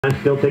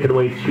Still taking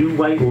away 2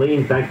 right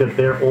lanes backed up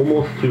there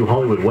almost to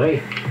Hollywood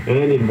Way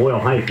and in Boyle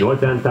Heights,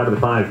 northbound side of the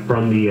 5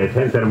 from the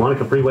 10 Santa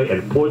Monica Freeway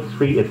and 4th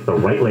Street. It's the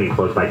right lane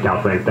close by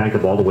Caltrans, backed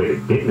up all the way to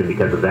Denton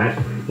because of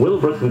that.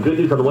 Willowbrook, some good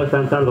news on the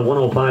westbound side of the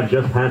 105,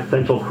 just past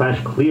Central,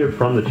 crash cleared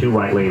from the 2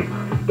 right lanes.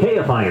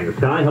 Kfi in the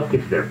sky, help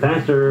get you there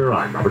faster.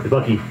 I'm Robert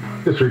DeBucky.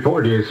 This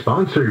report is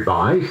sponsored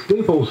by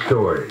Staples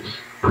Stores.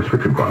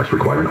 Prescription products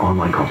require an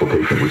online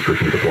consultation.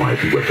 Restrictions apply.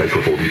 See website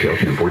for full details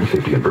and important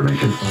safety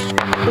information.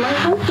 My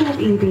husband's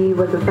ED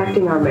was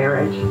affecting our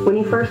marriage. When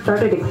he first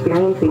started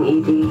experiencing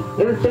ED,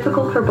 it was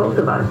difficult for both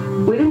of us.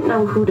 We didn't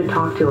know who to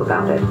talk to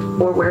about it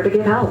or where to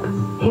get help.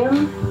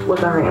 HIMS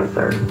was our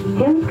answer.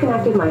 HIMS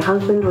connected my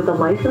husband with a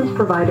licensed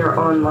provider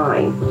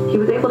online. He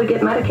was able to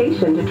get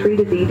medication to treat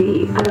his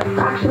ED at a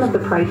fraction of the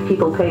price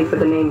people pay for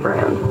the name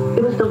brand.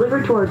 It was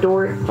delivered to our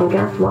door, and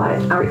guess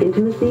what? Our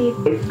intimacy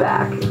is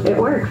back. It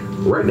works.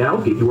 Right now,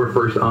 get your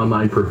first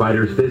online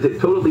provider's visit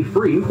totally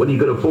free when you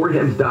go to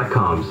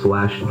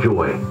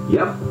vorhems.com/joy.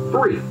 Yep,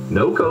 free.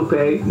 No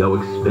copay, no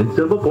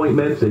expensive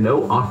appointments, and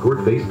no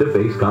awkward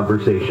face-to-face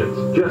conversations.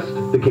 Just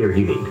the care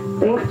you need.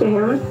 Thanks to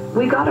HIMS,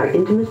 we got our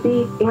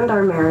intimacy and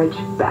our marriage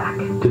back.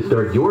 To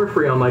start your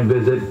free online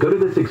visit, go to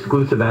this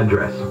exclusive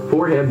address,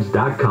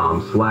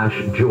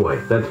 vorhems.com/joy.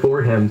 That's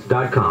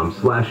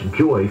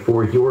vorhems.com/joy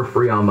for your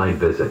free online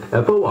visit.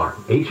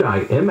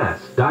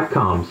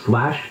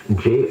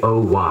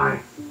 FORHIMS.com/JOY.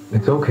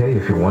 It's okay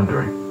if you're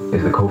wondering,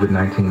 is the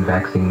COVID-19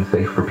 vaccine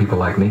safe for people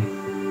like me?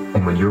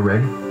 And when you're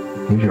ready,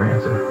 here's your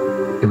answer.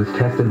 It was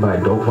tested by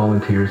adult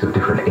volunteers of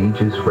different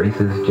ages,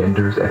 races,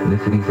 genders,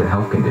 ethnicities, and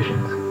health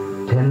conditions.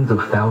 Tens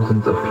of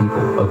thousands of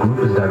people, a group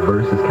as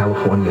diverse as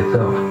California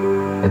itself.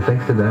 And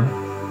thanks to them,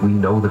 we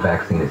know the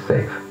vaccine is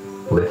safe.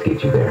 Let's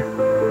get you there.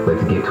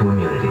 Let's get to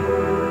immunity.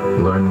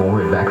 Learn more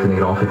at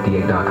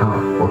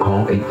vaccinateall58.com or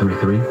call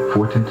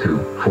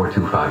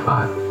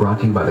 833-422-4255. Brought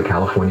to you by the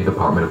California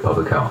Department of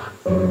Public Health.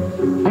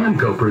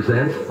 AMCO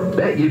presents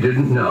Bet You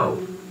Didn't Know.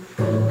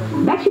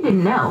 Bet you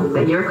didn't know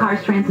that your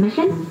car's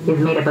transmission is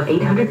made up of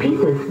 800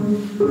 pieces.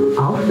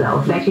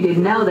 Also, bet you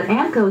didn't know that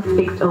AMCO's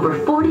fixed over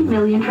 40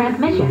 million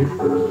transmissions,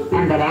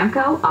 and that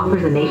AMCO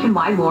offers a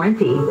nationwide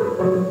warranty.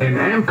 And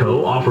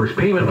AMCO offers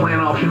payment plan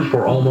options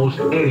for almost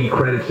any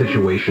credit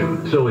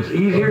situation, so it's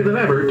easier than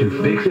ever to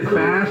fix it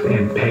fast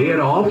and pay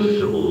it off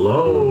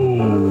slow.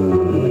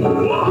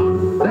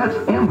 That's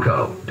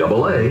AMCO,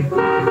 AA,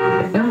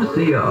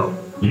 MCO.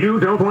 You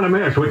don't want to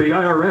mess with the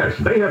IRS.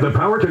 They have the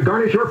power to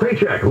garnish your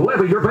paycheck,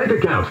 levy your bank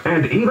accounts,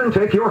 and even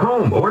take your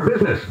home or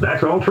business.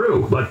 That's all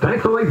true. But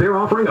thankfully, they're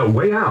offering a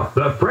way out.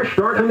 The Fresh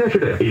Start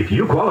Initiative. If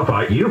you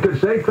qualify, you could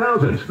save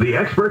thousands. The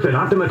experts at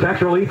Optima Tax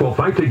Relief will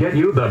fight to get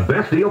you the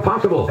best deal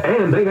possible.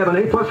 And they have an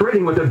A+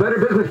 rating with the Better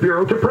Business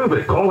Bureau to prove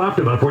it. Call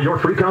Optima for your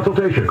free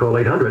consultation. Call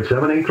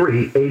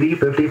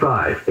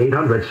 800-783-8055.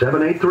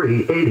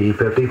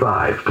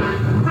 800-783-8055.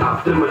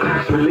 Optima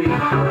Tax Relief.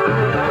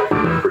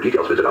 For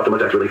details, visit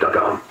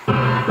OptimaTaxRelief.com.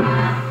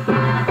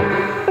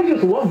 I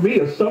just love me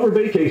a summer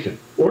vacation,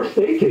 or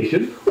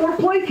staycation, or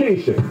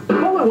playcation.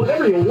 Call it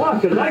whatever you want,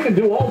 because I can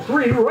do all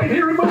 3 right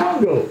here in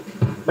Morongo.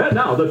 And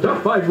now, the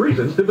top 5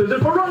 reasons to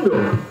visit Morongo.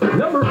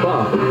 Number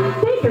 5.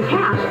 Save your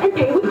cash and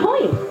pay with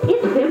points.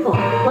 It's simple.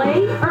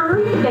 Play,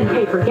 earn, then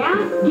pay for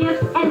gas,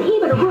 gifts, and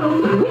even a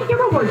room with your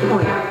rewards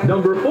points.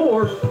 Number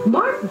 4.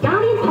 Mark,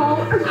 Donnie, and Paul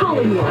are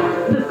calling you.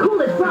 The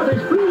coolest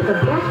brothers bring you the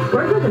best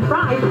burgers and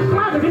fries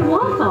slathered in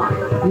wall sauce.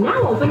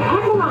 Now open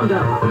at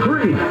Morongo.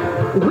 3.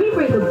 We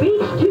bring the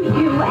beach to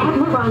you at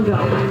Morongo.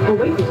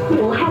 Oasis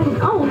Pool has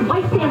its own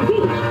white sand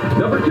beach.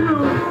 Number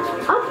 2.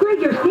 Upgrade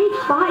your stage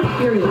spa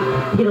experience.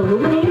 Get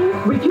illuminating,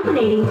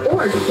 rejuvenating,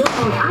 or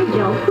silicone eye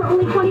gel for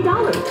only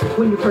 $20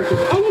 when you purchase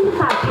any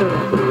massage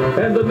service.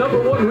 And the number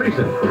 1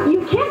 reason.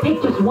 You can't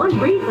pick just one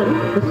reason.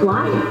 The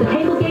slots, the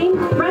table games,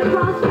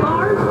 restaurants,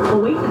 bars,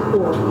 Oasis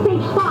Pool,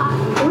 stage spa,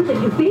 or the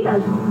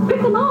casinos.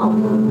 Pick them all.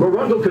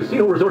 Morongo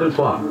Casino Resort and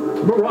Spa.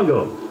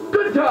 Morongo.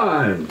 Good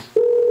times.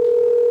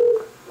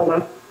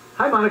 Hello?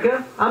 Hi,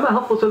 Monica. I'm a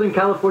helpful Southern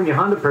California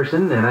Honda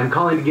person, and I'm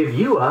calling to give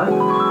you a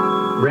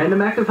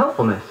random act of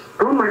helpfulness.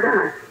 Oh my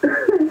God.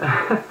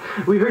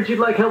 We heard you'd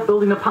like help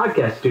building a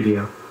podcast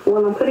studio.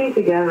 Well, I'm putting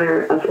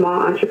together a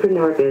small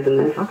entrepreneur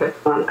business. Okay.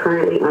 I'm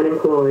currently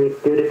unemployed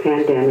due to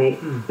pandemic.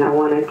 And I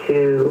wanted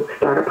to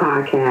start a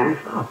podcast.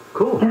 Oh,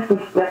 cool. Just to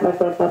set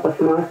myself up a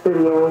small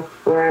studio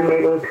where I'm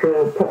able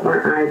to put my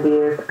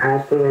ideas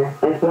out there,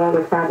 as well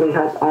as probably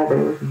help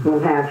others who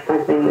have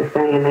something to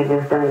say and they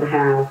just don't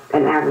have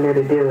an avenue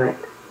to do it.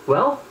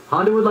 Well,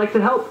 Honda would like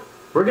to help.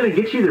 We're going to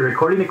get you the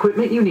recording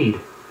equipment you need.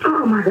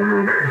 Oh my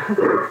God.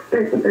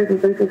 Thank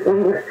you so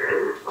much.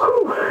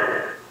 Whew.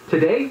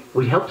 Today,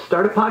 we helped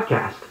start a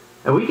podcast,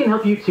 and we can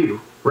help you too.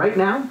 Right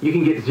now, you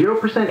can get 0%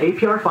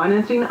 APR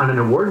financing on an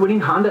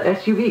award-winning Honda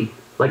SUV,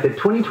 like the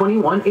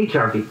 2021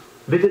 HR-V.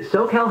 Visit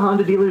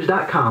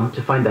SoCalHondaDealers.com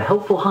to find the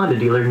helpful Honda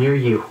dealer near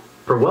you.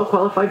 For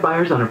well-qualified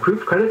buyers on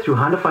approved credit through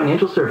Honda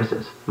Financial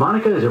Services.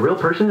 Monica is a real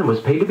person and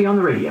was paid to be on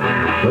the radio.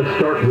 Let's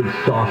start with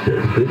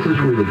sauces. This is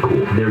really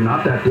cool. They're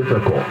not that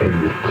difficult,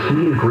 and the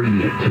key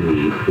ingredient to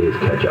me is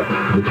ketchup.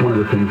 It's one of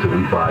the things that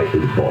we buy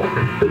in bulk.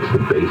 It's the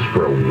base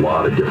for a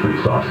lot of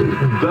different sauces.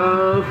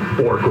 The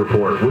Fork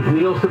Report with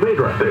Neil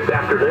Saavedra this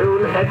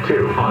afternoon at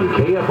 2 on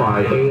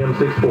KFI AM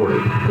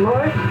 640.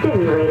 More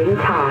stimulating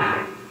talk.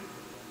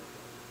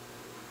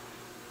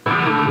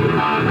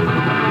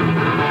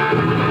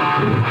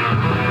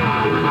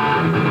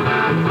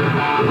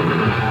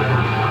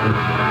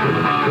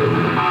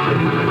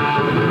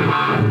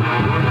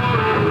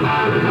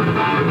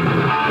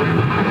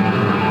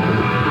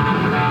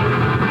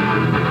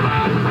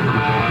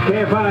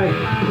 KFI,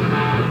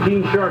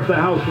 Dean Sharp, the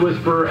House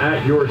Whisperer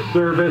at your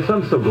service.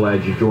 I'm so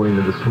glad you joined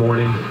me this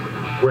morning.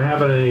 We're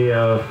having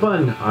a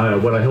fun,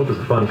 what I hope is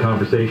a fun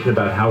conversation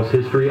about house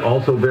history,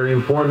 also very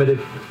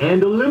informative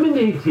and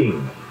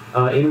illuminating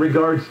in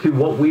regards to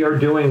what we are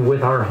doing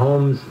with our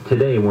homes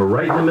today. And we're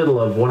right in the middle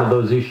of one of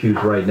those issues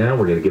right now.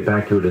 We're going to get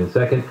back to it in a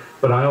second.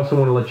 But I also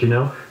want to let you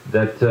know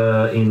that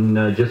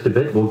in just a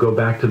bit, we'll go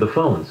back to the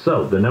phone.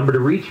 So the number to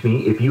reach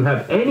me, if you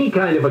have any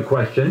kind of a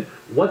question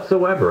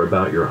whatsoever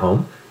about your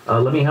home,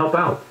 let me help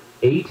out.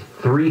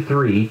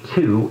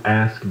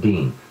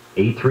 833-2-ASK-DEAN.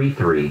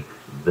 833,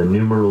 the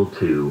numeral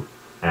 2,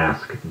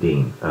 Ask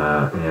Dean.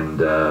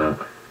 And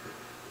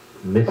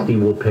Misty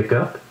will pick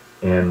up,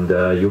 and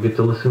you'll get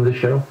to listen to the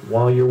show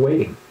while you're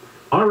waiting.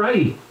 All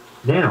righty.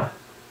 Now,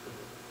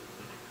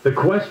 the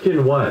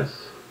question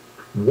was,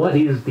 what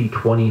is the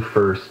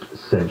 21st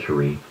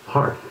century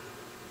hearth?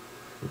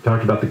 We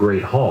talked about the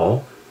Great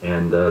Hall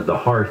and the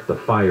hearth, the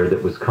fire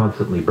that was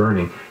constantly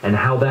burning, and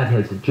how that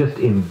has just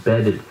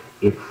embedded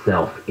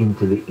itself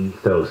into the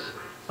ethos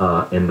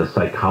and the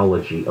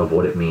psychology of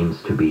what it means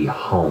to be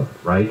home,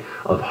 right?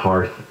 Of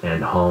hearth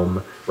and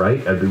home,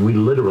 right? I mean, we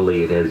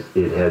literally, it has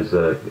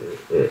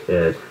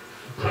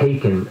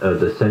taken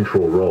the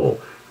central role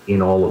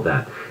in all of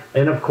that.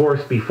 And of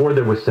course, before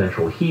there was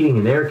central heating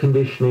and air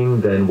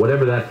conditioning, then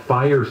whatever that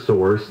fire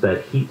source,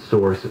 that heat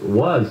source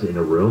was in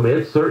a room,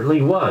 it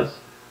certainly was,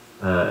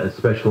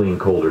 especially in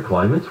colder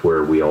climates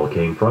where we all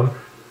came from,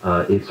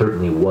 it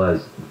certainly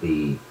was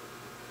the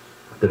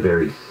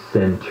very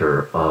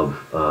center of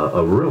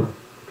a room,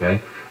 okay?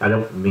 I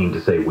don't mean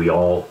to say we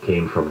all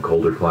came from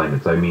colder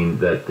climates. I mean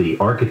that the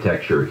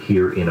architecture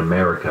here in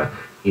America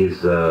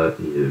is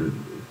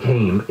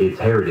its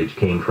heritage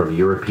came from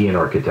European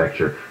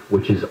architecture,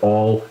 which is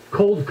all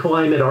cold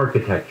climate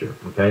architecture,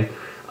 okay?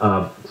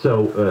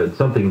 So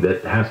something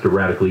that has to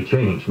radically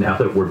change now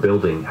that we're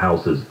building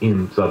houses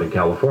in Southern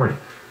California.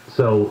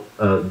 So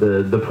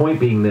the point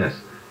being this,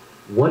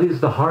 what is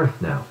the hearth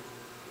now?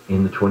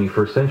 In the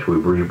 21st century,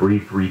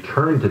 we've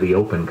returned to the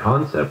open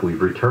concept.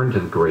 We've returned to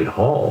the Great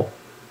Hall,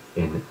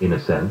 in a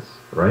sense,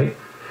 right?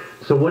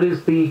 So what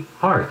is the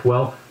hearth?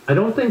 Well, I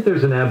don't think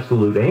there's an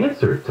absolute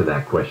answer to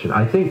that question.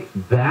 I think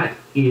that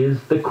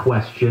is the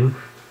question,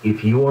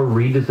 if you are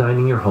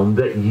redesigning your home,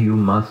 that you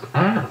must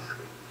ask.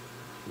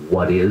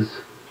 What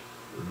is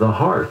the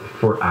hearth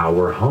for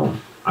our home?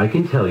 I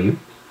can tell you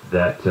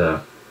that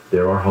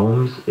there are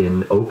homes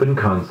in open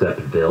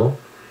conceptville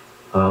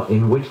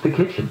in which the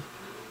kitchen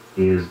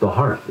is the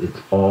hearth.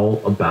 It's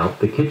all about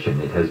the kitchen.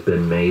 It has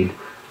been made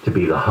to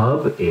be the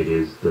hub. It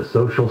is the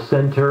social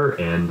center,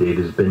 and it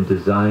has been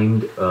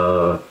designed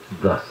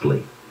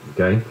thusly.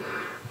 Okay? I'm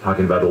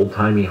talking about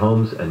old-timey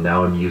homes, and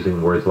now I'm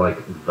using words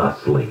like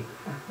thusly.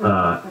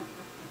 I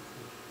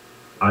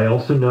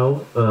also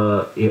know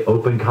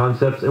open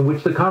concepts in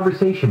which the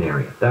conversation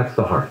area, that's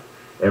the hearth.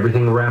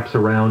 Everything wraps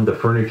around. The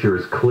furniture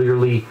is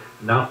clearly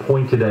not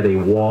pointed at a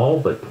wall,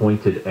 but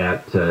pointed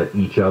at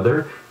each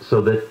other,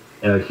 so that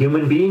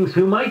human beings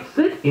who might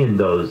sit in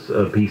those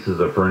pieces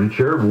of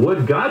furniture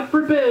would, God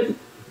forbid,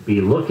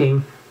 be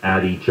looking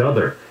at each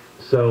other.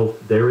 So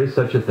there is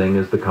such a thing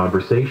as the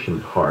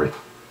conversation hearth.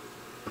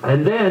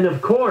 And then,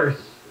 of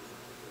course,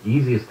 the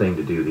easiest thing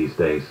to do these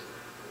days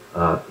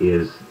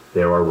is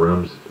there are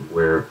rooms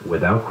where,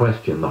 without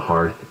question, the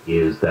hearth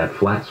is that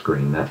flat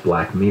screen, that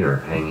black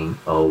mirror hanging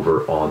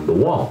over on the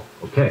wall.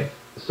 Okay,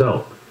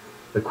 so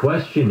the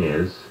question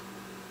is,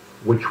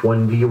 which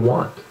one do you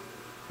want?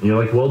 And you're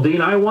like, well,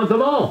 Dean, I want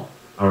them all.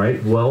 All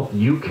right, well,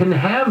 you can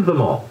have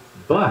them all,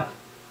 but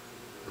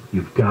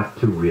you've got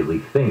to really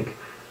think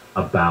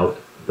about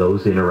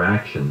those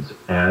interactions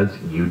as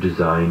you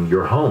design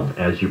your home,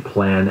 as you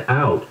plan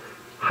out.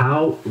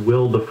 How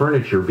will the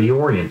furniture be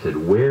oriented?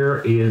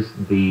 Where is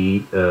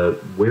the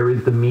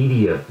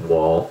media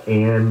wall,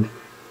 and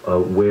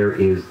where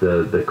is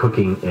the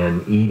cooking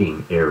and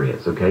eating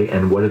areas? Okay,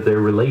 and what is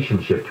their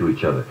relationship to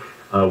each other?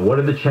 What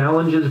are the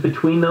challenges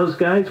between those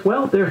guys?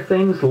 Well, there are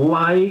things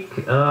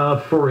like,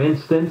 for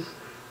instance,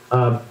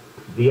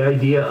 the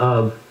idea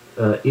of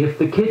if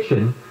the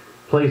kitchen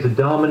plays a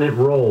dominant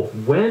role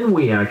when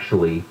we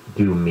actually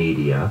do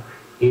media,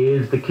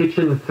 is the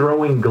kitchen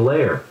throwing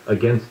glare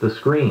against the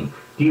screen?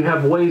 Do you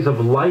have ways of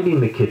lighting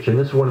the kitchen?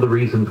 This is one of the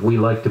reasons we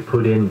like to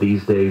put in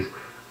these days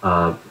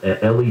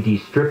LED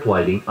strip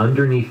lighting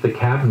underneath the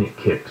cabinet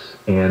kicks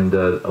and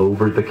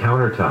over the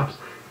countertops,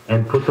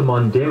 and put them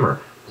on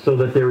dimmer so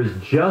that there is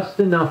just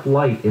enough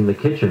light in the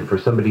kitchen for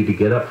somebody to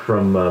get up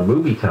from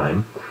movie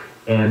time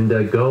and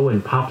go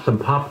and pop some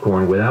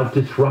popcorn without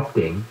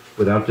disrupting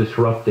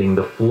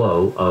the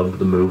flow of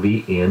the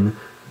movie in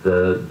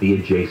the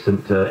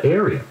adjacent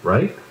area,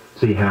 right?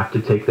 So you have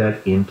to take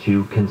that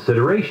into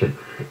consideration.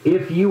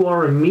 If you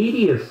are a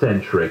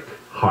media-centric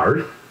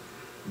hearth,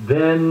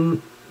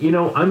 then, you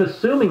know, I'm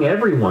assuming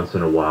every once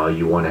in a while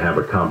you want to have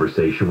a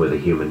conversation with a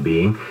human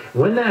being.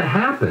 When that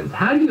happens,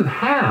 how do you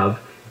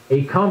have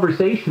a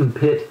conversation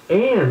pit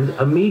and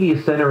a media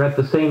center at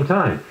the same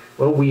time?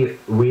 Well, we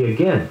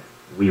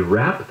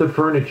wrap the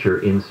furniture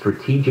in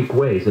strategic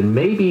ways, and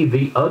maybe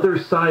the other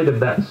side of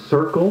that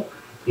circle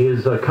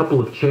is a couple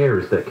of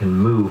chairs that can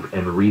move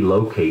and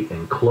relocate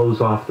and close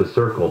off the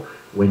circle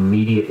when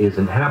media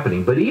isn't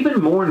happening. But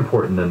even more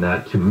important than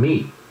that to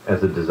me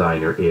as a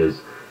designer is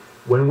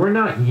when we're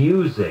not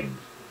using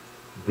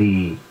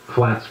the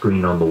flat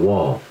screen on the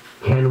wall,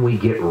 can we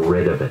get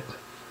rid of it?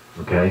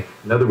 Okay?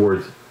 In other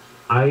words,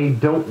 I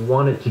don't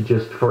want it to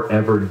just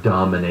forever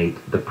dominate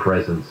the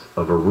presence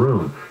of a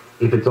room.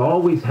 If it's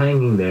always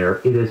hanging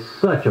there, it is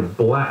such a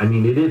black, I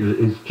mean, it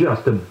is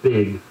just a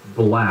big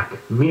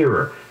black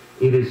mirror.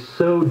 It is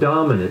so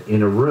dominant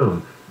in a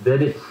room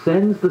that it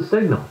sends the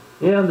signal.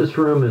 Yeah, this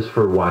room is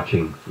for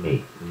watching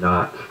me,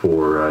 not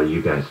for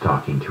you guys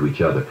talking to each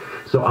other.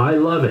 So I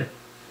love it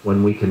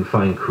when we can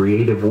find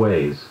creative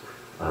ways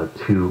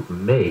to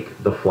make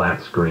the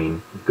flat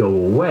screen go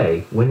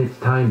away when it's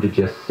time to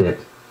just sit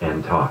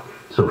and talk.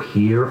 So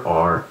here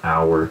are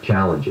our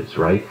challenges,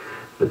 right?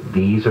 But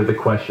these are the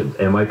questions.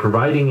 Am I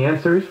providing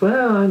answers?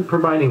 Well, I'm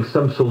providing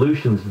some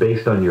solutions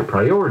based on your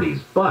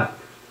priorities, but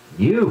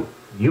you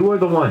are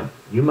the one.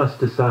 You must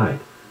decide.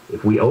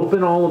 If we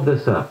open all of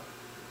this up,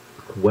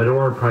 what are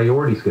our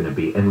priorities going to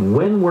be? And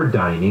when we're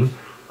dining,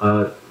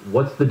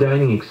 what's the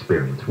dining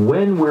experience?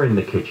 When we're in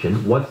the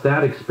kitchen, what's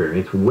that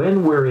experience?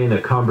 When we're in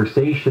a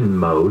conversation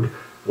mode,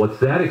 what's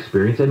that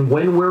experience? And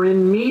when we're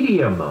in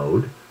media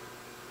mode,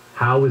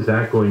 how is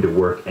that going to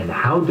work? And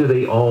how do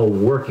they all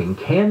work? And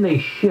can they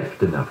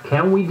shift enough?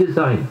 Can we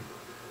design them?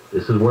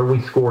 This is where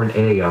we score an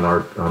A on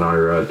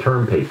our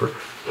term paper.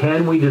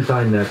 Can we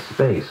design that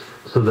space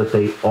so that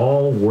they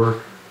all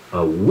work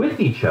with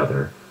each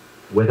other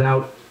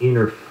without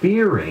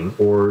interfering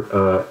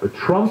or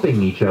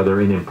trumping each other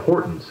in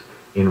importance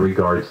in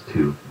regards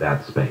to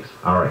that space?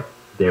 All right,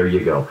 there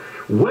you go.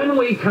 When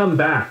we come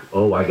back,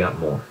 oh, I got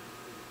more.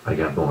 I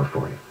got more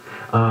for you.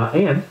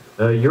 And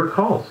your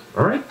calls,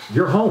 all right?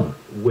 You're home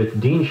with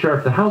Dean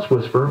Sharp, the House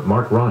Whisperer.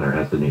 Mark Ronner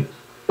has the news.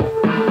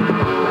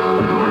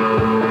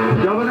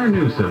 Governor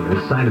Newsom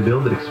has signed a bill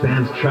that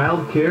expands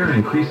child care and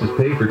increases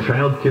pay for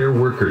child care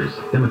workers.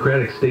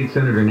 Democratic State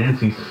Senator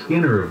Nancy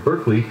Skinner of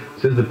Berkeley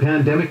says the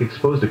pandemic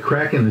exposed a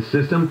crack in the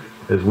system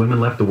as women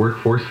left the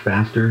workforce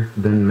faster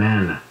than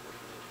men.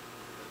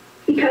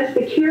 Because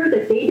the care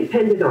that they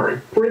depended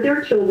on for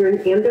their children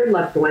and their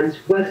loved ones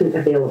wasn't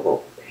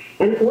available.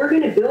 And if we're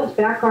going to build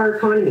back our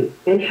economy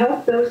and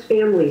help those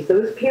families,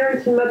 those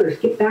parents and mothers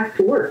get back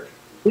to work,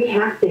 we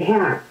have to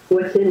have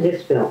what's in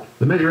this bill.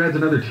 The measure adds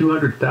another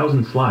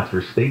 200,000 slots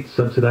for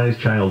state-subsidized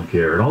child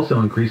care. It also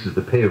increases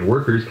the pay of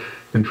workers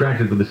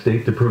contracted with the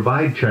state to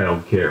provide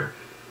child care.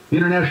 The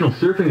International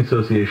Surfing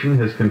Association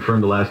has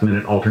confirmed the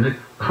last-minute alternate,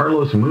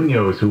 Carlos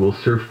Munoz, who will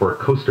surf for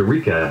Costa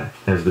Rica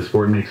as the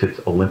sport makes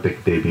its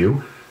Olympic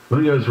debut.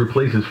 Munoz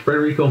replaces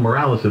Frederico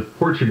Morales of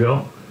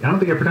Portugal. I don't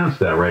think I pronounced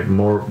that right.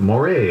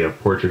 Morey of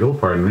Portugal,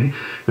 pardon me,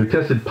 who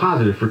tested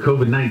positive for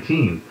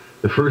COVID-19.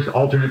 The first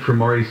alternate for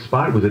Morey's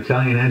spot was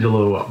Italian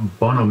Angelo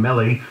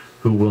Bonomelli,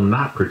 who will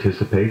not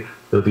participate,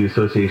 though the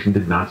association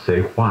did not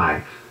say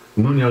why.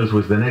 Munoz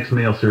was the next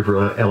male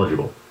surfer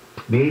eligible.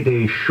 The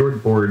 8-day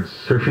shortboard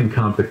surfing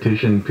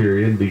competition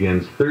period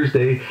begins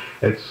Thursday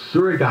at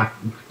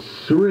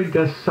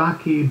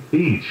Surigasaki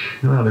Beach.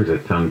 Well, there's a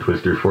tongue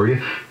twister for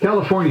you.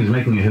 California is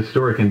making a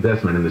historic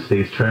investment in the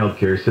state's child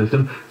care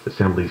system.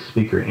 Assembly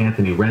Speaker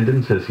Anthony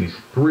Rendon says he's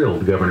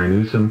thrilled Governor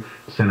Newsom,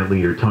 Senate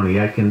Leader Tony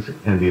Atkins,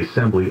 and the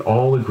Assembly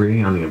all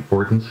agree on the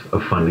importance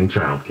of funding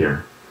child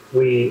care.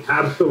 We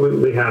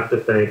absolutely have to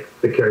thank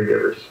the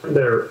caregivers.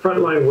 They're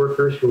frontline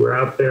workers who are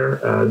out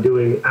there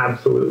doing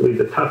absolutely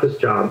the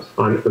toughest jobs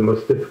on the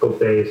most difficult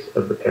days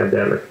of the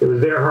pandemic. It was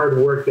their hard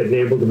work that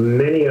enabled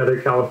many other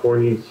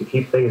Californians to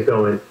keep things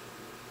going.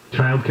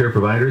 Child Care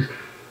Providers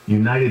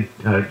United,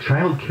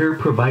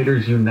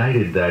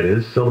 that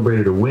is,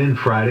 celebrated a win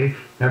Friday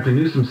after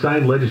Newsom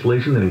signed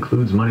legislation that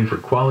includes money for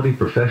quality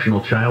professional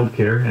child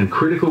care and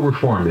critical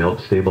reform to help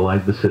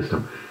stabilize the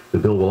system. The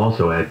bill will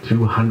also add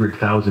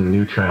 200,000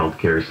 new child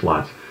care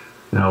slots.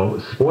 Now,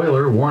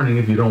 spoiler warning,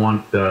 if you don't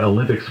want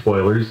Olympic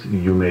spoilers,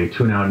 you may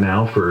tune out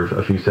now for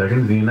a few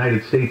seconds. The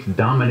United States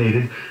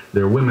dominated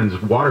their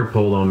women's water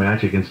polo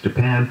match against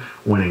Japan,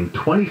 winning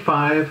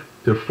 25-4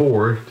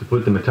 to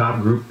put them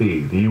atop Group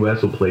B. The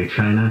U.S. will play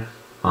China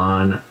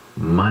on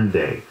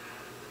Monday.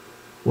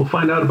 We'll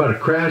find out about a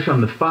crash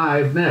on the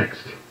 5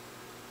 next.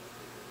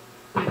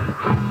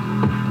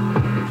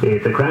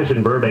 It's a crash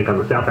in Burbank on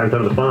the southbound side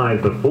of the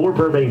 5 before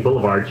Burbank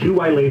Boulevard. 2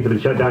 wide lanes have been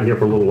shut down here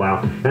for a little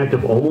while.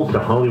 Active almost to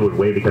Hollywood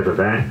Way because of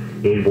that.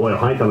 In Boyle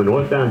Heights on the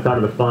northbound side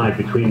of the 5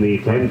 between the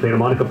 10 Santa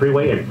Monica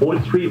Freeway and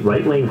 4th Street,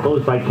 right lane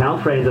closed by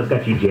Caltrans. That's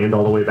got you jammed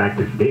all the way back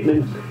to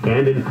Ditman.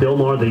 And in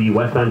Stillmore, the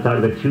westbound side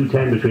of the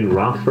 210 between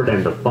Roxford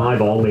and the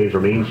 5, all lanes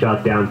remain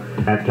shut down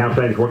as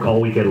Caltrans work all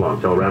weekend long.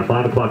 So around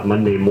 5 o'clock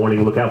Monday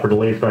morning, look out for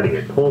delays starting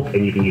at Polk,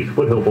 and you can use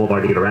Foothill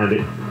Boulevard to get around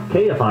it.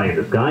 KFI in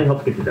the sky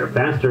helps get you there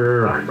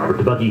faster. I'm Robert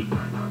DeBucky.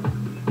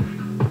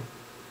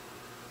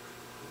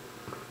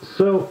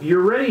 So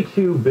you're ready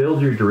to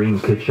build your dream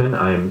kitchen.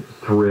 I'm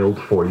thrilled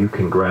for you.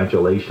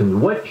 Congratulations.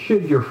 What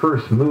should your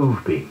first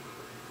move be?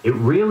 It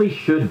really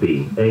should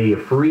be a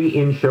free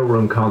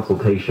in-showroom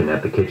consultation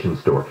at the kitchen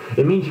store.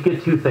 It means you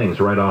get 2 things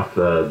right off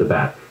the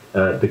bat.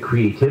 The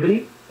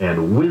creativity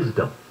and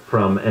wisdom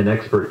from an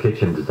expert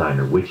kitchen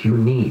designer, which you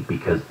need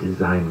because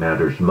design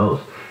matters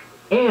most.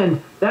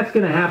 And that's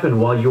going to happen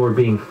while you're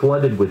being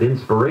flooded with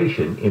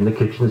inspiration in the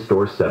kitchen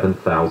store's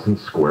 7,000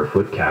 square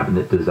foot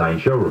cabinet design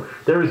showroom.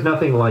 There is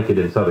nothing like it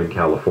in Southern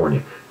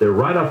California. They're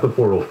right off the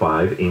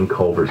 405 in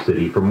Culver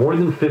City. For more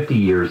than 50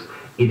 years,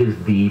 it is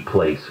the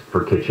place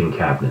for kitchen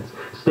cabinets.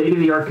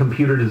 State-of-the-art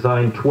computer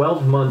design,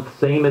 12-month,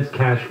 same as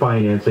cash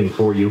financing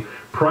for you.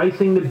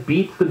 Pricing that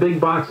beats the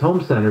big box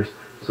home centers.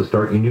 So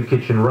start your new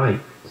kitchen right.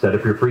 Set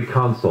up your free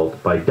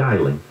consult by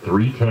dialing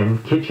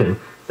 310-KITCHEN.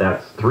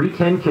 That's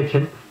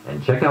 310-KITCHEN.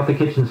 And check out the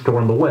kitchen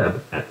store on the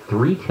web at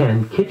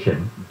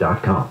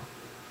 310kitchen.com.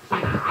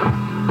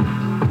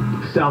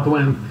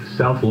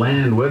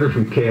 Southland weather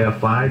from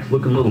KFI. It's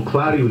looking a little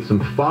cloudy with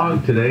some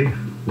fog today.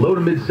 Low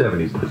to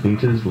mid-70s at the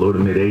beaches, low to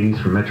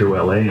mid-80s for Metro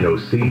LA and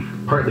OC.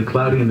 Partly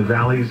cloudy in the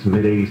valleys,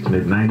 mid-80s to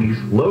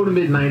mid-90s. Low to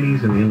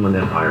mid-90s in the Inland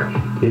Empire.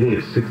 It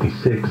is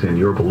 66 in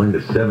Yorba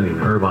Linda, 70 in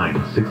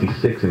Irvine,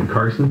 66 in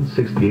Carson,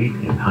 68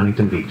 in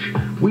Huntington Beach.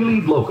 We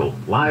lead local,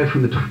 live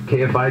from the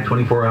KFI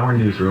 24-hour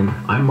newsroom.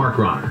 I'm Mark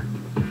Ronner.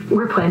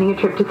 We're planning a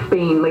trip to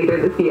Spain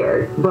later this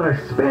year. But our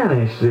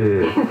Spanish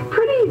is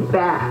pretty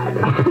bad.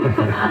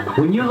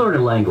 When you learn a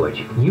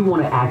language, you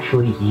want to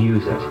actually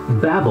use it.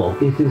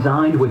 Babbel is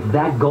designed with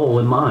that goal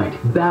in mind.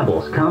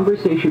 Babbel's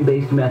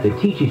conversation-based method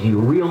teaches you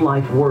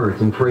real-life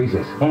words and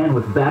phrases. And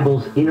with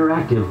Babbel's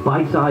interactive,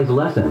 bite-sized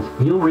lessons,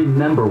 you'll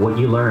remember what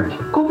you learned.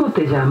 ¿Cómo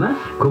te llamas?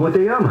 ¿Cómo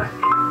te llamas?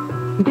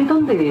 ¿De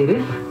dónde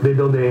eres? ¿De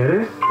dónde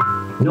eres?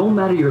 No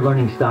matter your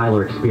learning style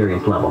or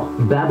experience level,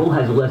 Babbel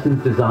has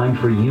lessons designed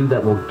for you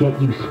that will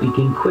get you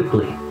speaking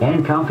quickly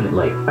and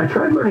confidently. I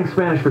tried learning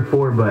Spanish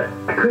before, but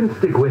I couldn't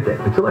stick with it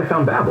until I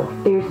found Babbel.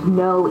 There's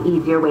no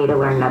easier way to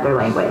learn another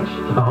language.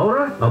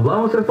 Ahora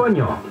hablamos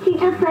español. He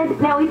just said,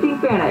 now we speak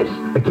Spanish.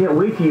 I can't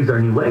wait to use our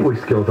new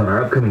language skills on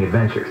our upcoming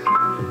adventures.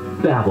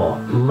 Babbel,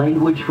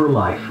 language for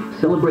life.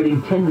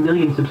 Celebrating 10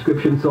 million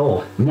subscriptions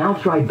sold. Now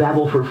try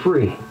Babbel for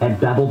free at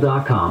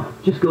Babbel.com.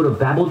 Just go to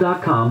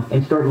Babbel.com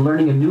and start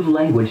learning a new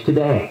language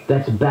today.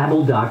 That's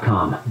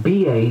Babbel.com.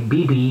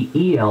 Babbel.com.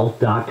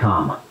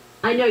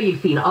 I know you've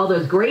seen all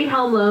those great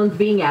home loans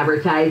being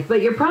advertised,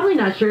 but you're probably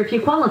not sure if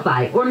you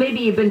qualify. Or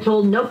maybe you've been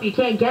told, nope, you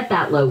can't get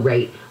that low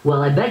rate.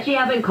 Well, I bet you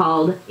haven't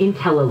called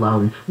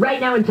IntelliLoan.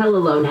 Right now,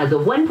 IntelliLoan has a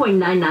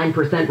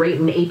 1.99% rate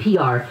in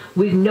APR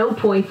with no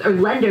points or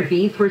lender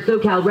fees for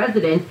SoCal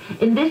residents.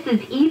 And this is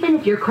even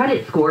if your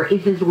credit score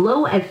is as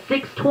low as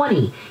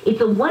 620. It's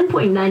a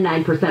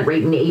 1.99%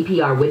 rate in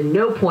APR with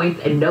no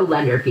points and no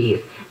lender fees.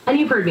 And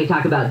you've heard me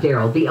talk about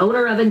Daryl, the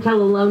owner of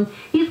IntelliLoan.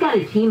 He's got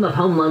a team of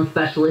home loan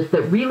specialists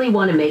that really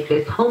want to make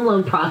this home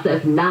loan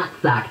process not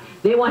suck.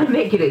 They want to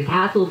make it as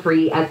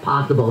hassle-free as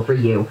possible for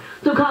you.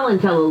 So call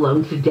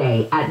IntelliLoan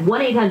today at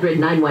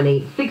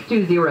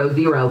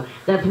 1-800-918-6200.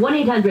 That's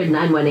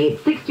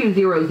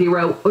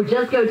 1-800-918-6200, or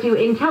just go to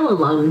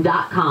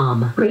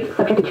IntelliLoan.com. Rates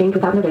subject to change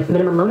without notice.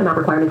 Minimum loan amount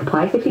requirements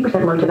apply.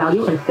 60% loan to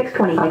value and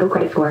 620 FICO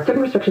credit score.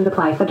 Certain restrictions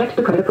apply. Subject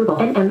to credit approval.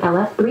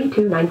 NMLS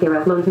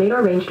 3290. Loans made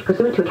or arranged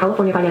pursuant to a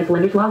California Finance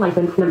Lenders Law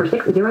license number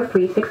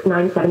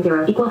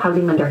 6036970. Equal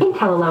housing lender.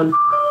 IntelliLoan.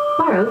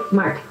 Borrow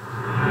smart.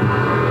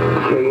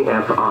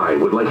 KFI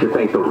would like to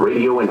thank the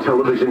Radio and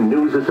Television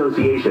News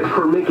Association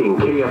for making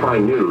KFI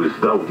News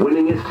the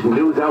winningest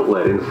news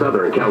outlet in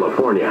Southern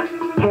California.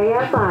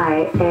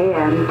 KFI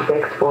AM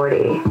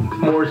 640.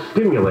 More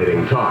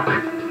stimulating talk.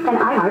 An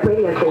iHeart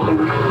radio station.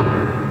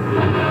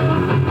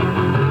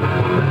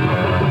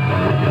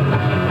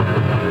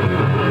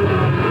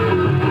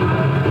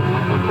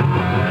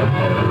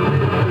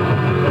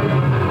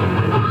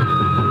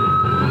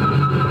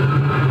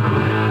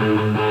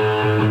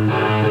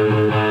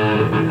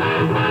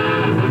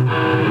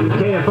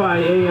 KFI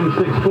AM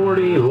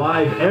 640,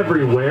 live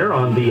everywhere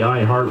on the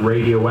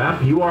iHeartRadio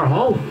app. You are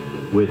home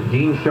with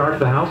Dean Sharp,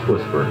 the House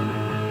Whisperer.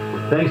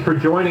 Thanks for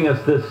joining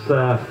us this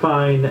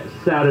fine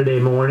Saturday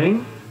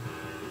morning.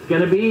 It's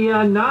going to be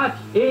not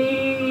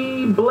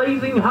a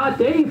blazing hot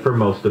day for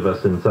most of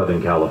us in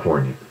Southern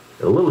California.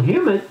 A little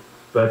humid,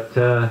 but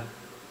I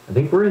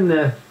think we're in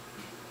the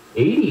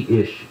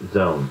 80-ish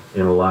zone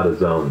in a lot of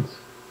zones.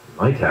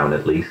 My town,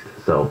 at least.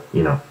 So,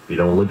 you know, if you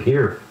don't live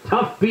here,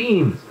 tough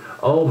beans.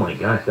 Oh my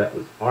gosh, that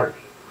was harsh.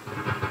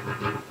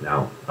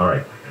 No. All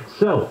right.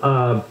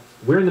 So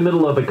we're in the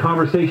middle of a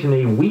conversation,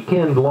 a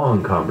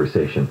weekend-long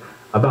conversation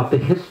about the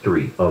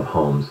history of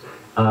homes.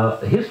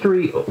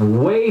 History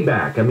way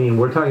back. I mean,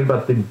 we're talking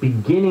about the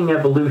beginning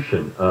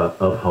evolution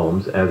of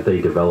homes as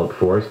they developed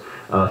for us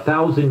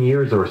 1,000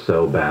 years or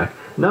so back.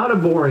 Not a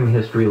boring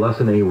history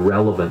lesson, a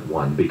relevant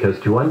one, because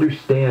to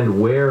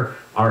understand where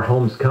our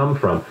homes come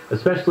from,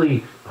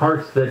 especially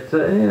parts that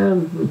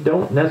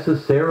don't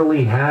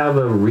necessarily have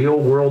a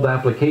real-world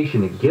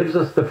application, it gives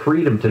us the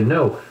freedom to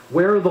know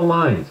where are the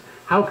lines.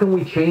 How can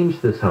we change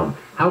this home?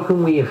 How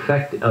can we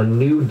affect a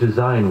new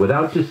design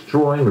without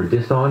destroying or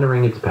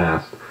dishonoring its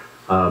past,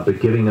 but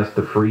giving us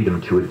the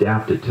freedom to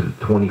adapt it to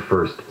the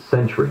 21st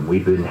century?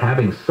 We've been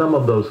having some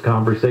of those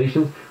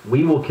conversations.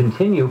 We will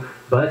continue,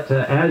 but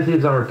as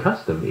is our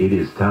custom, it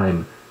is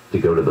time to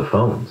go to the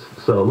phones.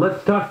 So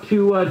let's talk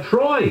to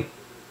Troy.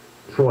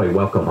 Troy,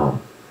 welcome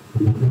home.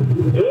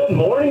 Good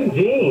morning,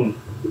 Gene.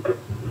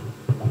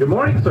 Good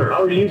morning, sir.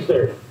 How are you,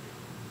 sir?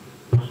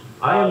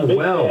 I am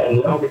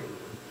well.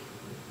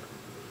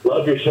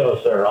 Love your show,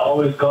 sir.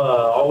 Always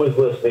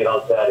listening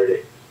on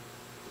Saturday.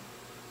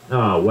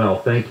 Oh, well,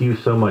 thank you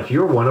so much.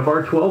 You're one of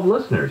our 12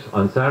 listeners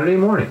on Saturday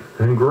morning.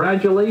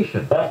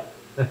 Congratulations.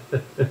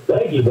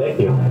 Thank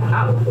you.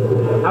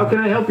 How can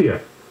I help you?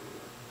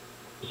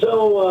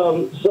 So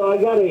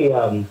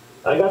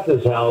I got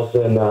this house,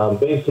 and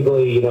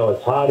basically,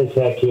 it's hot as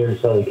heck here in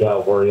Southern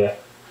California,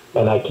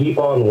 and I keep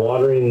on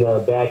watering the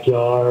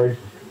backyard,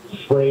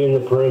 spraying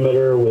the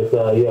perimeter with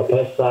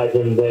pesticides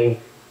and everything,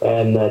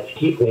 and to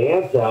keep the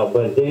ants out,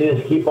 but they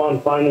just keep on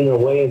finding their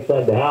way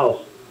inside the house.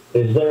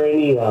 Is there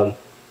any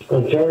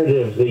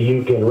alternatives that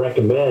you can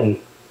recommend?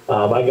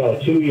 I got a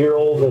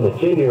 2-year-old and a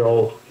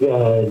 10-year-old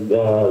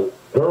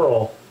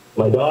girl,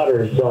 my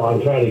daughter, so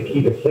I'm trying to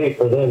keep it safe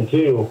for them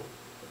too,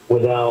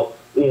 without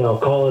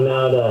calling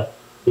out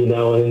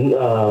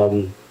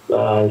an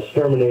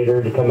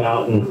exterminator to come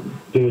out and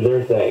do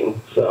their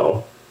thing.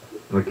 So.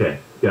 Okay,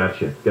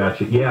 gotcha.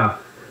 Yeah,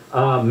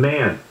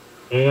 man,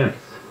 ants.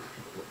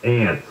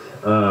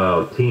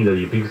 Oh, Tina,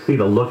 you can see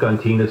the look on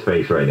Tina's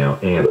face right now.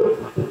 Ants.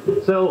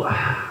 So,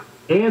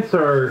 ants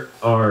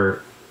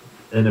are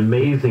an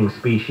amazing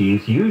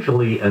species,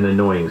 usually an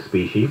annoying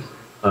species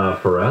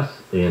for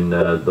us in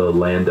the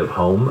land of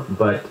home.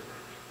 But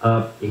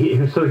so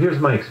here's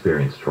my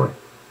experience, Troy.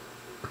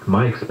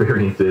 My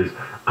experience is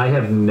I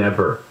have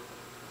never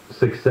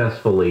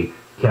successfully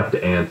kept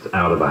ants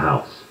out of a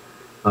house.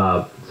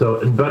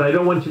 But I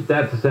don't want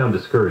that to sound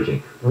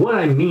discouraging. What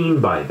I mean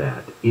by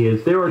that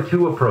is there are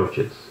two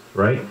approaches,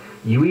 right?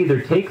 You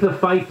either take the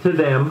fight to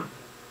them,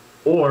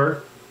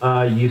 or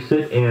you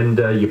sit and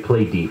you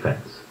play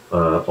defense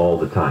all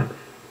the time.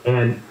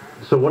 And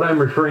so what I'm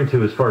referring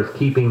to as far as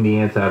keeping the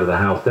ants out of the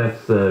house,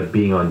 that's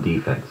being on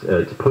defense.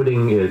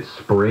 It's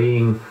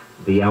spraying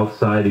the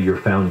outside of your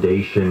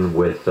foundation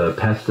with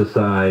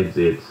pesticides.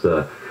 It's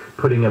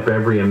putting up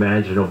every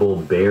imaginable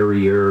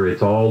barrier.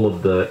 It's all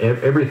of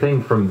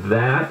everything from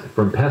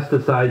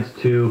pesticides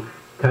to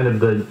kind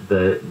of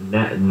the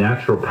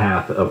natural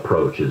path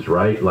approaches,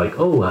 right? Like,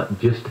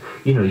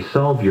 you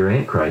solve your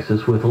ant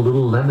crisis with a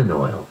little lemon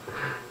oil.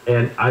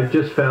 And I've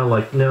just found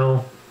like,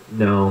 no.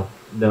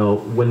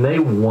 When they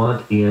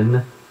want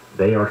in,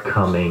 they are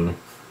coming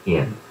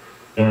in.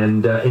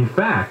 And in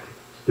fact,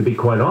 to be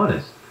quite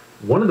honest,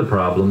 one of the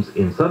problems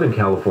in Southern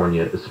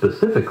California,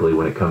 specifically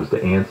when it comes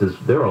to ants, is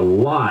there are a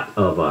lot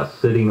of us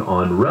sitting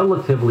on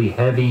relatively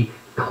heavy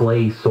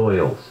clay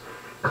soils.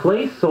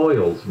 Clay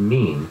soils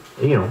mean,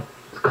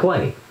 it's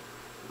clay.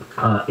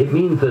 It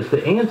means that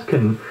the ants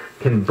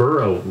can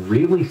burrow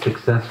really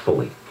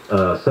successfully,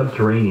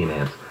 subterranean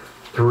ants,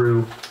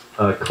 through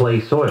clay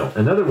soil.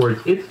 In other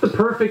words, it's the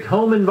perfect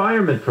home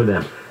environment for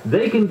them.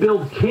 They can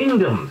build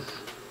kingdoms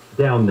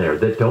down there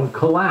that don't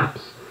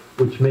collapse,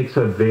 which makes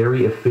a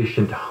very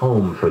efficient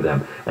home for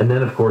them. And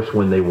then, of course,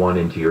 when they want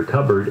into your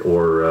cupboard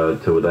or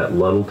to that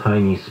little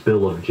tiny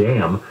spill of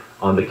jam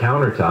on the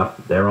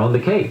countertop, they're on the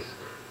case.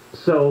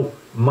 So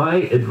my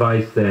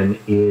advice then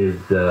is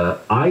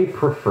I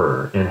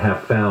prefer and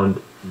have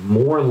found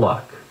more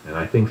luck, and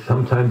I think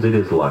sometimes it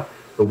is luck,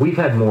 but we've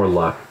had more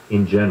luck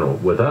in general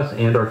with us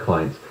and our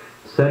clients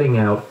setting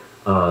out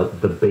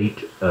the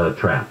bait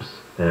traps.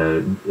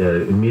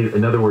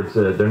 In other words,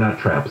 they're not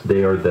traps.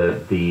 They are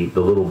the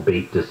little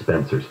bait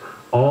dispensers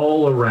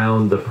all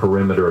around the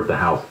perimeter of the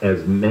house,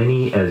 as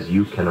many as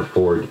you can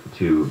afford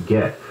to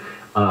get.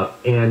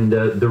 And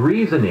the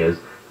reason is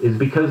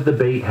because the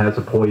bait has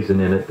a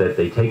poison in it that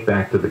they take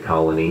back to the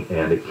colony,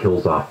 and it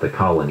kills off the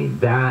colony.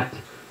 That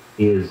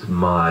is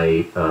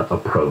my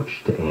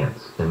approach to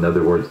ants. In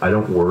other words, I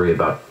don't worry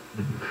about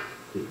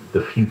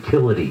the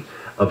futility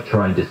of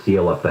trying to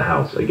seal up the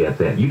house against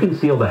ants. You can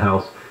seal the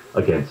house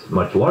against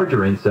much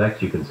larger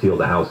insects. You can seal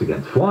the house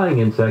against flying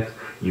insects.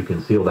 You can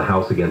seal the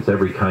house against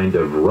every kind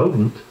of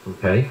rodent,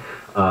 okay?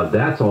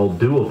 That's all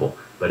doable.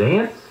 But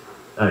ants,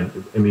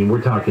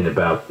 we're talking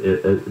about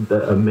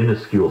a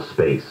minuscule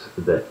space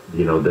that,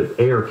 that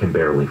air can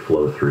barely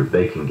flow through.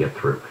 They can get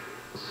through.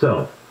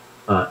 So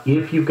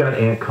if you've got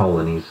ant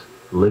colonies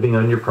living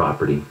on your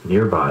property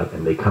nearby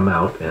and they come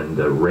out and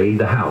raid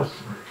the house,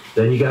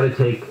 then you got to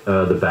take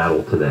the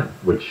battle to them,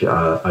 which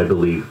I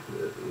believe,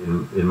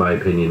 in my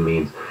opinion,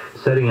 means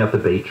setting out the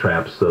bait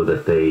traps so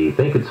that they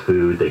think it's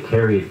food, they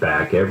carry it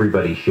back,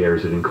 everybody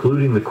shares it,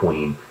 including the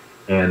queen,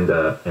 and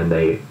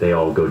they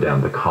all go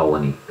down, the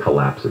colony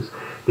collapses.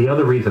 The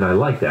other reason I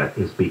like that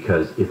is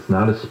because it's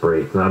not a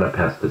spray, it's not a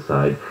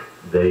pesticide.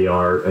 They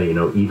are,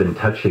 even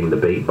touching the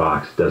bait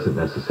box doesn't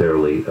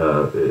necessarily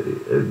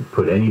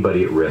put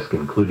anybody at risk,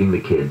 including the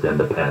kids and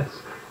the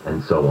pets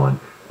and so on.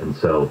 And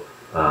so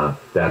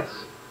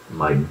that's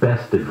my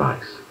best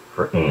advice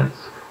for ants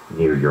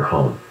near your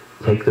home.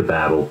 Take the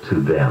battle to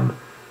them.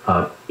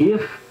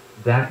 If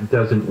that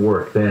doesn't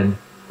work, then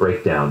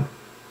break down,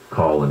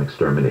 call an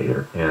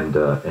exterminator, and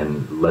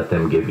let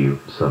them give you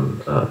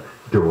some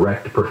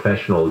direct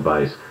professional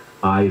advice,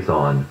 eyes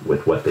on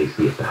with what they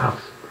see at the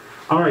house.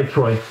 All right,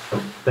 Troy,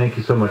 thank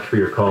you so much for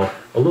your call.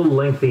 A little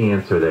lengthy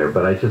answer there,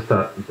 but I just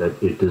thought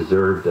that it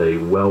deserved a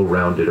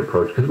well-rounded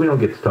approach because we don't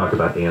get to talk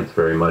about ants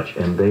very much,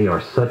 and they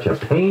are such a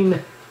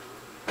pain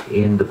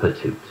in the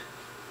patoot.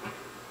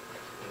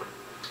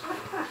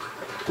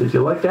 Did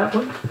you like that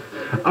one?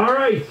 All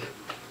right.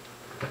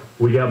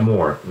 We got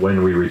more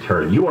when we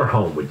return. You are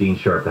home with Dean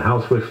Sharp, the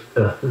House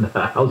Whisperer.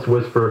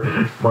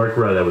 Mark,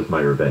 that was my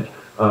revenge.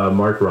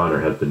 Mark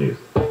Ronner has the news.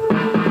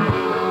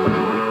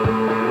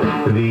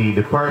 The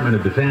Department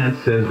of Defense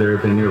says there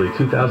have been nearly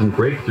 2,000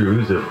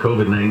 breakthroughs of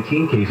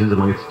COVID-19 cases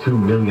among its 2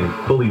 million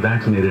fully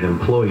vaccinated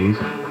employees.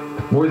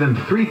 More than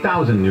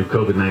 3,000 new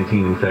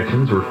COVID-19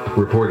 infections were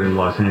reported in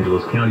Los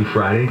Angeles County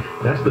Friday.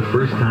 That's the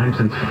first time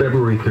since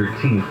February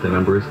 13th the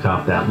number has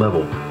topped that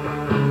level.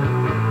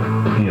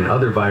 In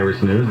other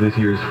virus news, this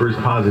year's first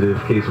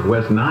positive case of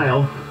West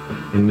Nile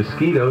in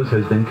mosquitoes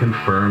has been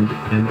confirmed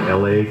in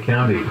LA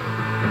County.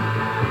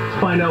 Let's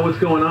find out what's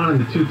going on in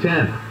the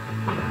 210.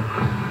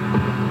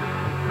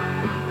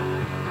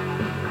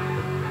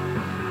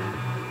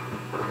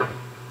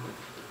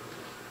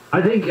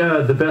 I think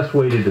the best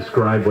way to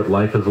describe what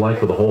life is like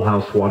with a whole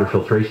house water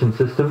filtration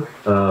system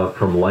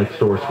from Life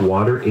Source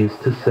Water is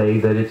to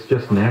say that it's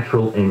just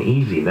natural and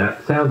easy.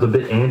 That sounds a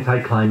bit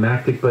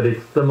anticlimactic, but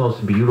it's the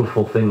most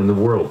beautiful thing in the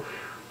world.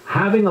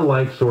 Having a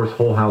Life Source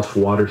whole house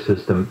water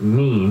system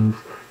means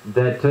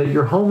that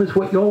your home is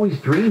what you always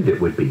dreamed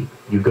it would be.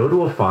 You go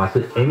to a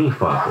faucet, any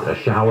faucet, a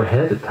shower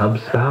head, a tub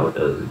spout,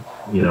 a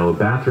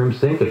bathroom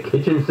sink, a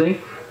kitchen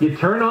sink. You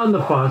turn on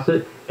the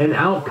faucet, and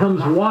out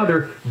comes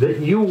water that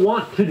you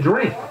want to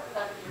drink.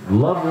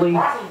 Lovely,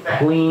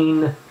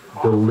 clean,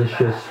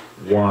 delicious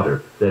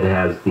water that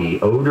has the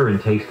odor and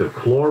taste of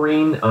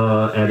chlorine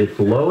at its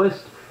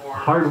lowest.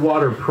 Hard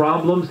water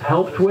problems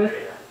helped with.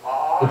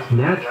 It's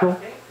natural.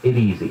 It's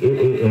easy.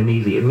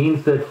 It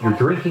means that you're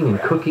drinking and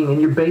cooking and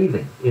you're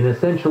bathing in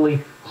essentially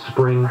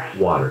spring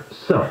water.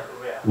 So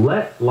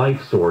let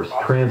Life Source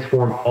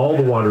transform all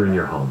the water in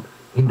your home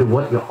into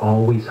what you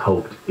always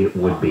hoped it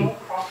would be.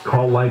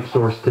 Call Life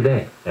Source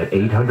today at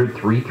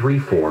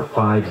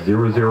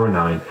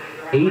 800-334-5009,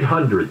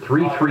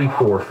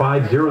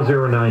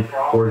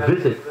 800-334-5009, or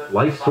visit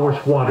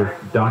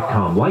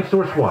lifesourcewater.com. Life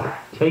Source Water.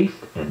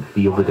 Taste and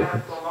feel the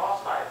difference.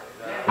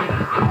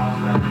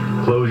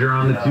 Closure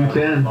on the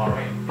 210.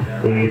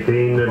 It's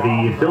in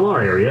the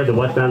Sillar area, the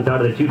westbound side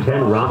of the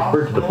 210,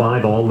 Roxford to the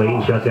 5, all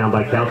lanes shut down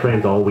by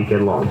Caltrans all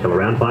weekend long. Till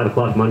around 5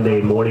 o'clock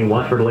Monday morning,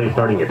 watch for delays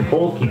starting at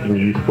Polk. You can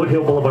use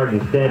Foothill Boulevard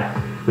instead.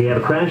 We have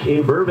a crash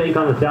in Burbank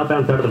on the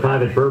southbound side of the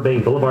 5 at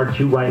Burbank Boulevard.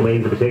 2 right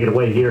lanes if we take it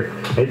away here.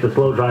 It's a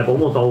slow drive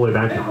almost all the way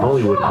back to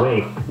Hollywood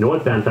Way.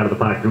 Northbound side of the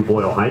 5 through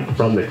Boyle Heights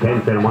from the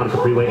 10 Santa Monica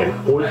Freeway and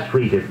 4th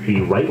Street. It's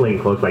the right lane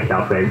close by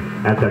Caltrans.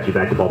 That's got you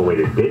back up all the way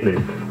to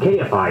Dittman.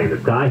 KFI in the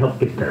sky helps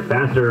get you there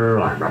faster.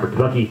 I'm Robert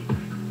Bucky.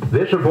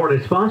 This report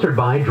is sponsored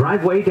by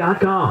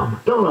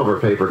Driveway.com. Don't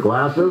overpay for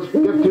glasses.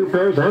 Get 2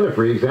 pairs and a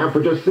free exam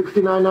for just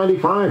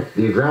 $69.95.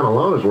 The exam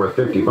alone is worth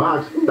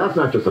 $50. That's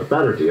not just a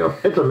better deal.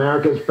 It's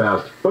America's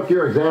best. Book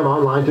your exam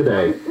online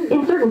today.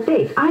 In certain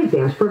states, eye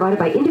exams provided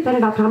by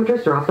independent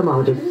optometrists or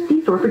ophthalmologists.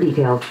 See store for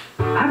details.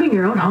 Having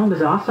your own home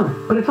is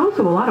awesome, but it's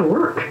also a lot of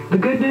work. The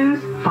good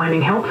news?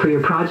 Finding help for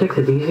your projects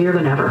is easier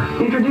than ever.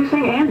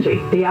 Introducing Angie,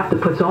 the app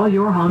that puts all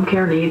your home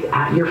care needs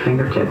at your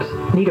fingertips.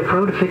 Need a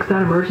pro to fix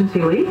that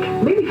emergency leak?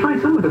 Maybe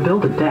find someone to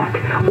build a deck,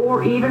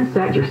 or even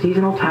set your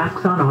seasonal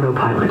tasks on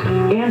autopilot.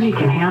 Angie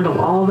can handle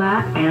all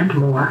that and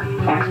more.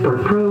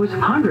 Expert pros,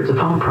 hundreds of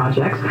home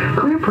projects,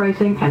 clear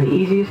pricing, and the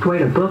easiest way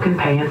to book and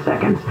pay in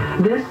seconds.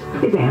 This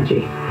is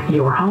Angie,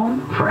 your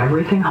home for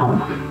everything home.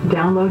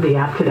 Download the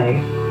app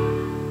today.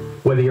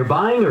 Whether you're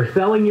buying or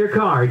selling your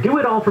car, do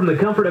it all from the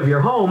comfort of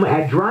your home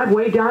at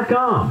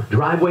Driveway.com.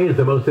 Driveway is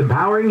the most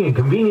empowering and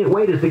convenient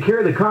way to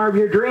secure the car of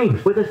your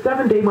dreams with a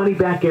 7-day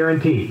money-back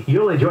guarantee.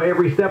 You'll enjoy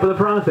every step of the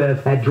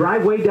process at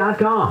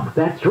Driveway.com.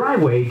 That's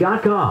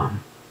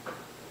Driveway.com.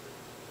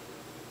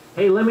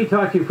 Hey, let me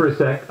talk to you for a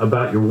sec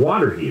about your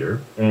water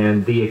heater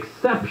and the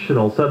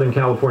exceptional Southern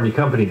California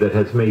company that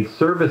has made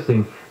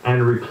servicing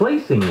and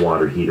replacing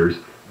water heaters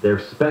their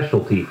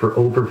specialty for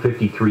over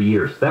 53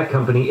 years. That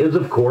company is,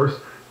 of course,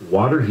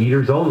 Water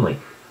Heaters Only.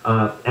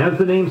 As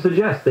the name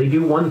suggests, they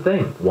do one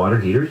thing, water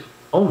heaters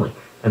only.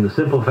 And the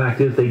simple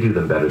fact is they do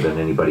them better than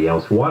anybody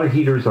else. Water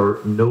heaters are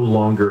no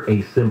longer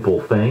a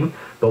simple thing,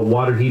 but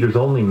water heaters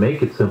only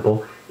make it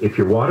simple. If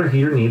your water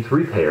heater needs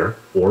repair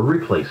or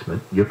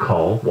replacement, you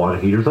call Water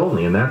Heaters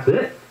Only, and that's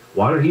it.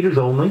 Water Heaters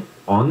Only,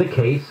 on the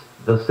case,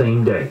 the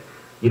same day.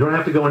 You don't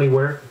have to go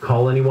anywhere,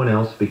 call anyone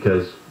else,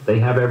 because they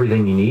have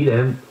everything you need,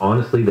 and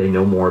honestly, they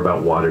know more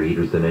about water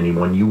heaters than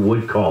anyone you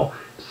would call.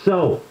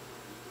 So,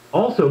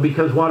 also,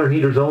 because Water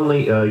Heaters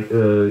Only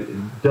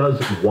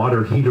does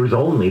Water Heaters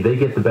Only, they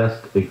get the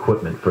best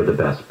equipment for the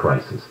best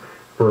prices.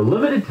 For a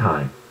limited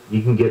time,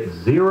 you can get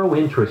 0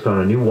 interest on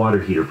a new water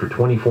heater for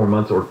 24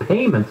 months or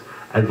payments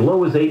as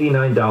low as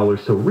 $89.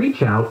 So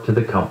reach out to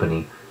the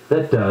company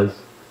that does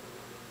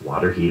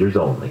Water Heaters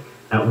Only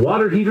at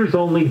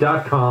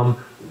waterheatersonly.com,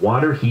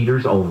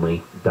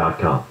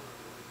 waterheatersonly.com.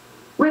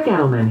 Rick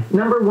Edelman,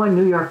 #1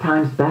 New York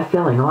Times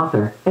best-selling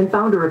author and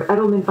founder of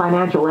Edelman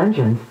Financial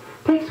Engines,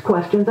 takes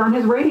questions on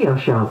his radio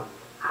show.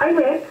 Hi,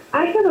 Rick.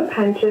 I have a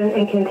pension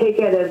and can take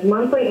it as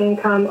monthly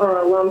income or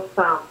a lump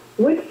sum.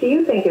 Which do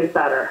you think is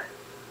better?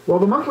 Well,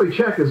 the monthly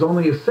check is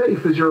only as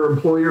safe as your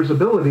employer's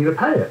ability to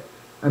pay it.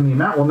 And the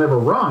amount will never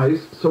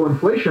rise, so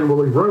inflation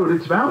will erode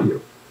its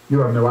value. You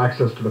have no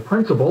access to the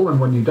principal, and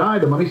when you die,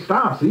 the money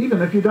stops,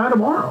 even if you die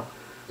tomorrow.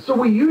 So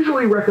we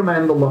usually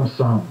recommend the lump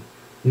sum.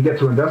 You get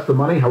to invest the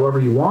money however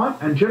you want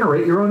and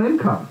generate your own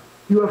income.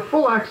 You have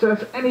full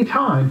access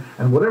anytime,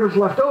 and whatever's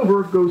left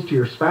over goes to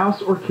your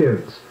spouse or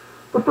kids.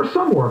 But for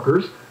some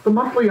workers, the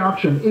monthly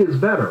option is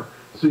better,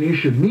 so you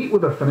should meet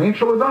with a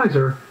financial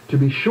advisor to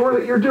be sure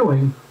that you're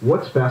doing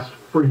what's best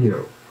for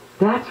you.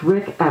 That's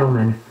Rick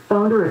Edelman,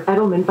 founder of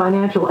Edelman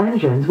Financial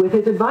Engines, with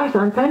his advice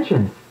on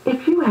pensions.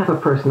 If you have a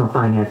personal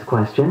finance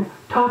question,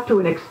 talk to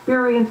an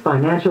experienced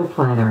financial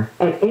planner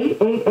at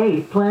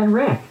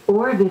 888-PLAN-RICK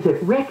or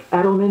visit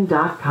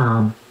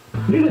rickedelman.com.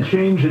 Need a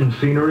change in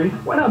scenery?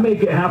 Why not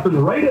make it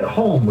happen right at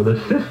home with a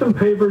System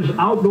Pavers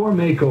outdoor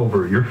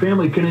makeover your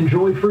family can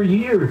enjoy for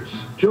years?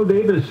 Joe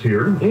Davis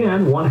here,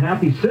 and one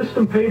happy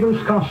System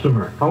Pavers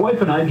customer. My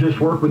wife and I just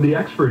worked with the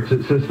experts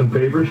at System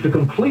Pavers to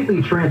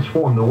completely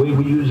transform the way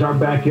we use our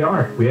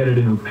backyard. We added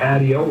a new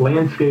patio,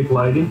 landscape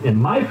lighting, and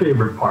my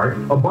favorite part,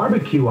 a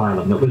barbecue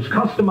island that was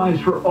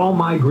customized for all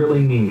my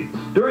grilling needs.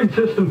 During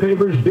System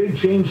Pavers' Big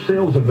Change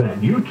Sales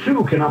event, you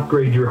too can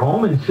upgrade your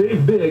home and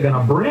save big on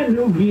a brand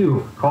new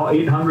view. Call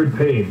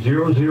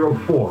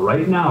 800-PAVE-004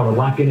 right now to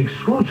lock in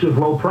exclusive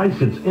low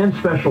prices and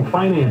special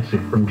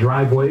financing from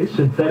driveways,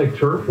 synthetic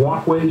turf,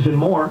 walkways, and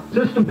more.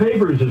 System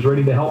Pavers is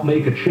ready to help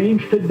make a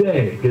change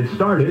today. Get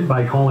started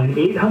by calling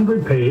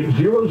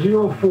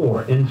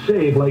 800-PAVE-004 and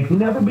save like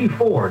never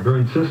before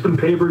during System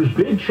Pavers'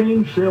 Big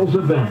Change Sales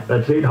event.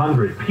 That's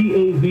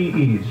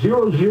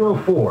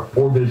 800-PAVE-004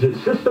 or visit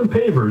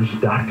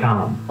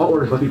SystemPavers.com. All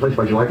orders must be placed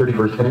by July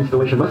 31st and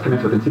installation must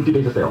commence within 60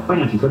 days of sale.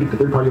 Financing subject to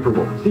third-party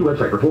approval. See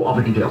website for full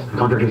offer details.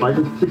 Contractor's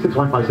license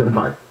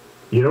 661575.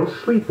 You don't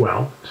sleep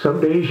well. Some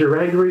days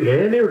you're angry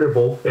and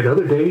irritable, and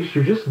other days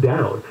you're just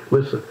down.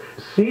 Listen,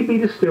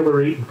 CB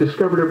Distillery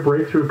discovered a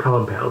breakthrough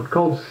compound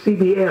called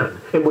CBN,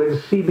 and when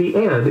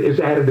CBN is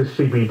added to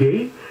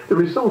CBD, the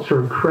results are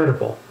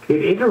incredible.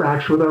 It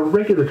interacts with our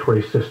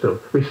regulatory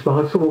system,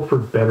 responsible for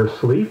better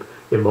sleep,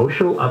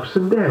 emotional ups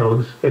and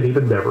downs, and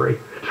even memory.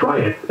 Try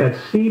it at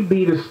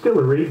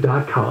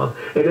cbdistillery.com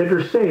and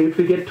enter SAVE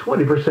to get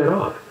 20%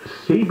 off.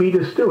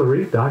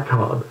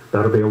 cbdistillery.com.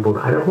 Not available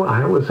in Idaho,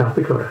 Iowa, and South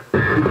Dakota.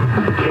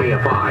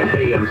 KFI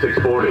AM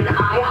 640. An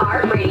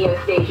iHeart radio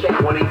station.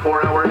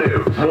 24-hour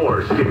news.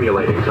 More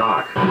stimulating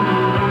talk.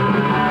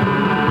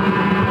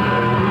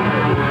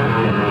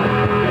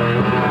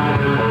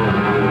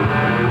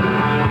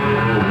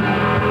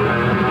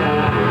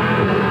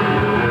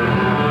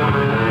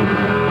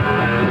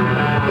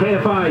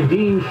 KFI,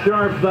 Dean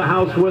Sharp, the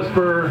House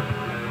Whisperer.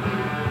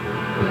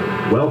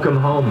 Welcome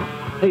home.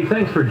 Hey,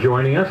 thanks for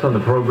joining us on the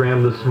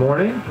program this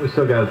morning. We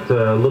still got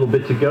a little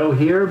bit to go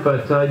here,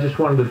 but I just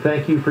wanted to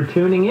thank you for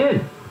tuning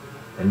in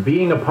and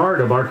being a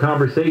part of our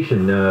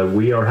conversation.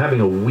 We are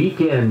having a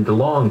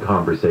weekend-long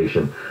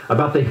conversation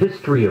about the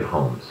history of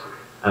homes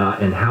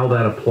and how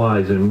that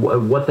applies and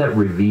what that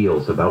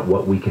reveals about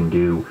what we can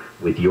do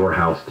with your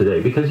house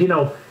today. Because, you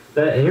know,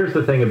 here's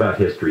the thing about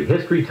history.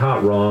 History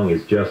taught wrong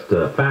is just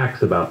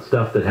facts about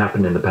stuff that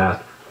happened in the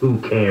past.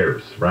 Who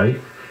cares, right?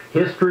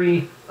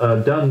 History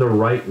done the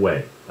right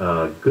way,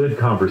 good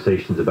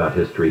conversations about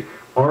history,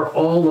 are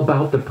all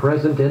about the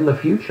present and the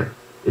future.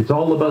 It's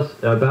all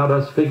about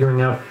us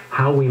figuring out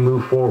how we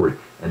move forward.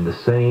 And the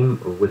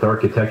same with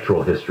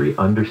architectural history,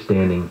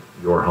 understanding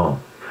your home.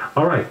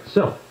 All right,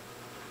 so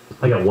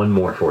I got one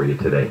more for you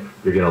today.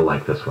 You're going to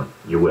like this one.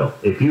 You will.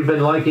 If you've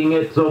been liking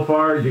it so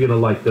far, you're going to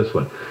like this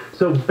one.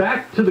 So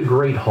back to the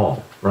Great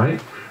Hall,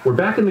 right? We're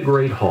back in the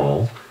Great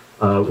Hall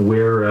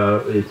where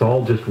it's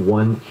all just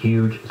one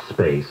huge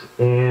space.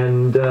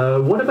 And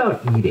what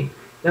about eating?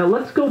 Now,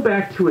 let's go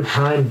back to a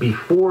time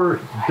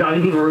before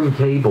dining room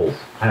tables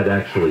had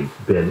actually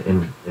been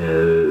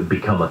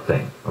become a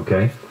thing,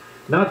 okay?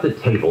 not the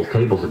tables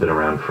have been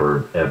around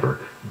forever,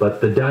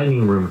 but the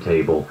dining room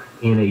table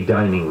in a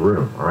dining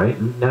room, all right?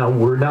 Now,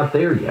 we're not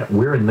there yet.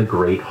 We're in the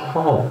Great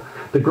Hall.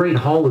 The Great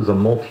Hall is a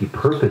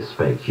multi-purpose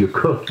space. You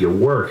cook, you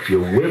work,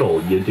 you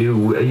whittle, you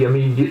do, I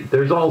mean,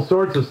 there's all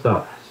sorts of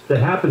stuff that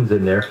happens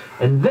in there.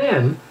 And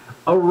then,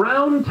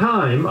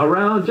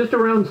 just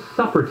around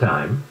supper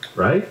time,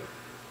 right?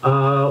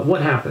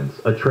 What happens?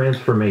 A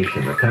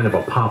transformation, a kind of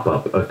a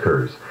pop-up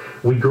occurs.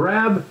 We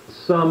grab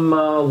some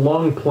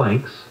long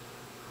planks.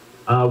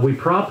 We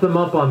prop them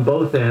up on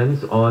both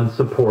ends on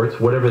supports,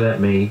 whatever that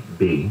may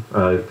be.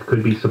 It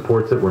could be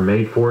supports that were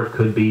made for it.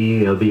 Could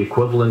be the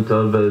equivalent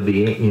of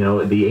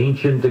the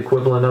ancient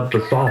equivalent of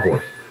the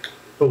sawhorse.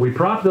 But we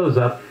prop those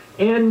up,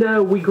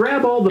 and we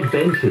grab all the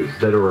benches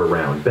that are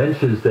around.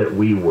 Benches that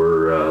we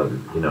were,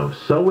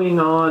 sewing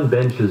on.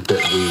 Benches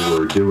that we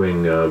were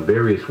doing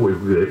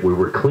we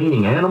were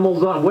cleaning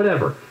animals on.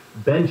 Whatever.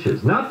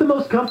 Benches, not the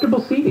most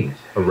comfortable seating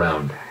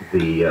around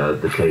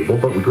the table,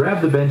 but we grab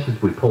the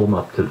benches, we pull them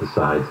up to the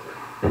sides,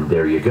 and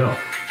there you go.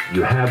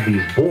 You have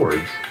these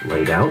boards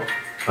laid out,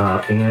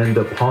 and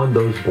upon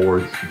those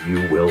boards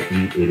you will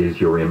eat. It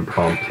is your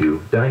impromptu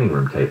dining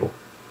room table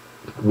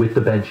with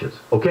the benches.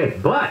 Okay,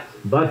 but,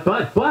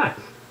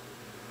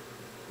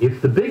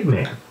 if the big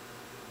man,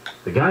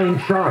 the guy in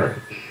charge,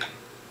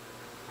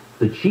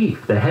 the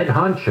chief, the head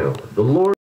honcho, the lord